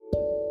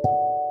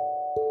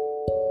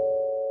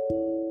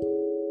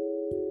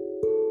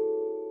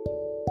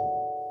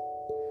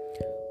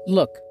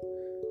Look,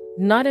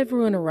 not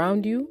everyone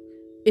around you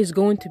is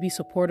going to be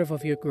supportive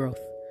of your growth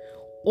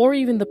or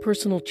even the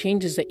personal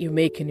changes that you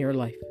make in your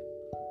life.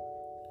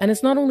 And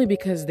it's not only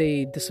because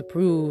they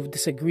disapprove,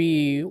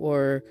 disagree,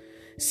 or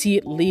see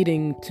it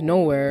leading to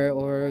nowhere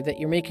or that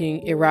you're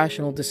making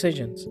irrational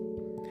decisions.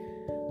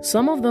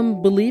 Some of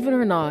them, believe it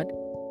or not,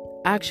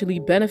 actually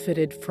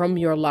benefited from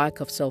your lack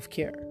of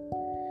self-care,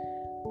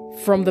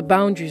 from the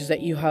boundaries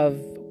that you have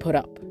put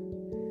up.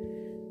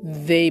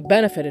 They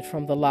benefited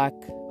from the lack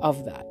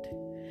of that.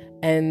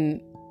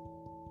 And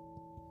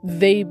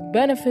they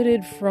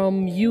benefited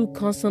from you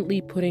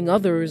constantly putting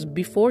others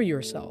before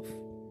yourself.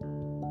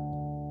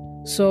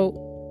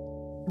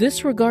 So,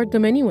 disregard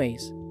them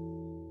anyways.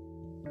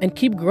 And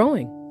keep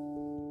growing.